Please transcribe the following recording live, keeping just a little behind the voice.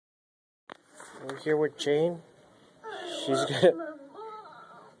We're here with Jane.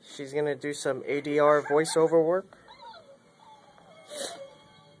 She's gonna do some ADR voiceover work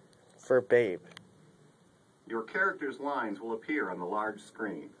for Babe. Your character's lines will appear on the large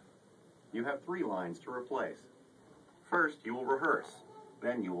screen. You have 3 lines to replace. First, you will rehearse,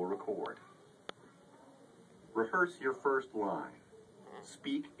 then you will record. Rehearse your first line.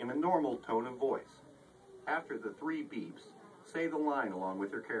 Speak in a normal tone of voice. After the 3 beeps, say the line along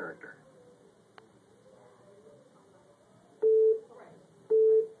with your character.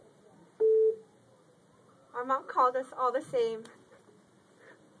 Our mom called us all the same.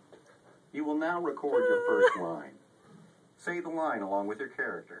 You will now record your first line. Say the line along with your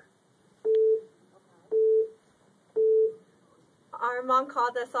character. Our mom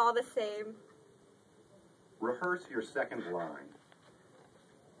called us all the same. Rehearse your second line.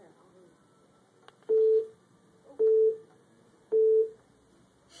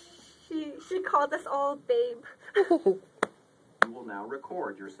 She called us all babe. You will now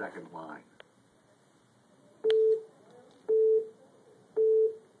record your second line.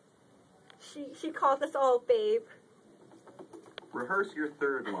 She called us all babe. Rehearse your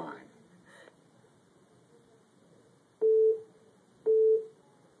third line.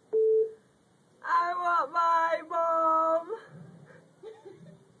 I want my mom.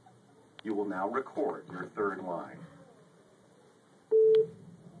 You will now record your third line.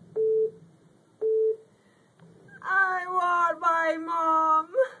 I want my mom.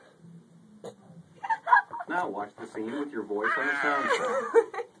 Now watch the scene with your voice on the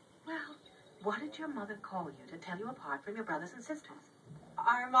soundtrack. Well, what did your mother call you to tell you apart from your brothers and sisters?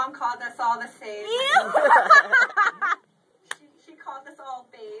 Our mom called us all the same. She called us all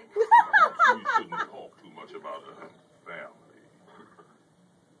babe. You shouldn't talk too much about her family.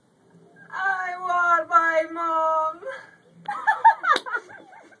 I want my mom.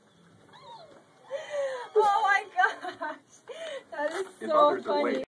 Oh my gosh. That is If so others are funny. waiting,